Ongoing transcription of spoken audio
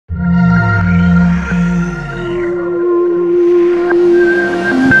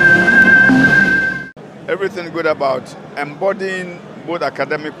good about embodying both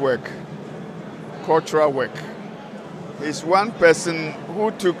academic work, cultural work. He's one person who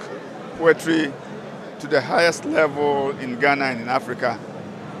took poetry to the highest level in Ghana and in Africa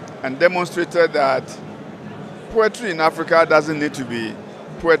and demonstrated that poetry in Africa doesn't need to be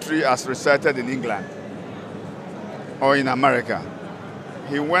poetry as recited in England or in America.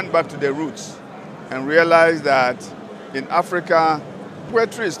 He went back to the roots and realized that in Africa,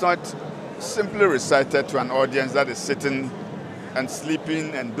 poetry is not simply recited to an audience that is sitting and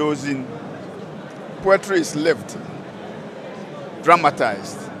sleeping and dozing. Poetry is lived,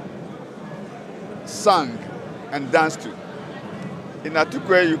 dramatized, sung, and danced to. In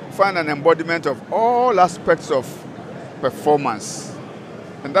Atukwe, you find an embodiment of all aspects of performance,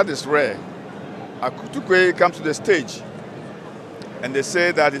 and that is rare. Atukwe comes to the stage, and they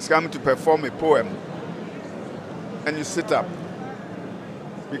say that he's coming to perform a poem, and you sit up,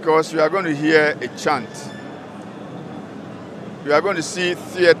 because you are going to hear a chant. You are going to see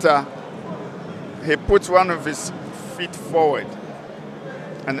theater. He puts one of his feet forward,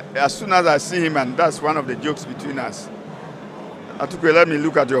 and as soon as I see him, and that's one of the jokes between us, Atukwe, let me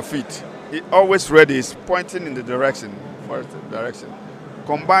look at your feet. He always ready, he's pointing in the direction, forward direction,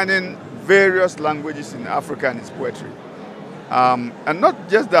 combining various languages in Africa in his poetry. And not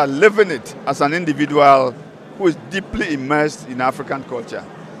just that, living it as an individual who is deeply immersed in African culture.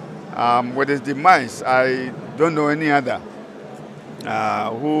 With his demise, I don't know any other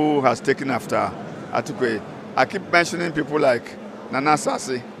who has taken after Atukwe. I keep mentioning people like Nana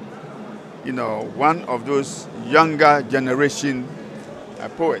Sase, you know, one of those younger generation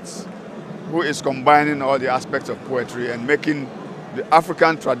poets who is combining all the aspects of poetry and making the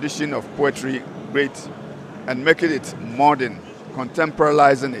African tradition of poetry great and making it modern,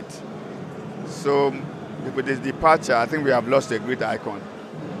 contemporarizing it. So with his departure, I think we have lost a great icon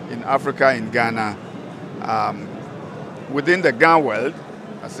in Africa, in Ghana, within the Ghana world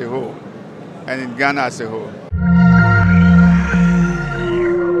as a whole, and in Ghana as a whole.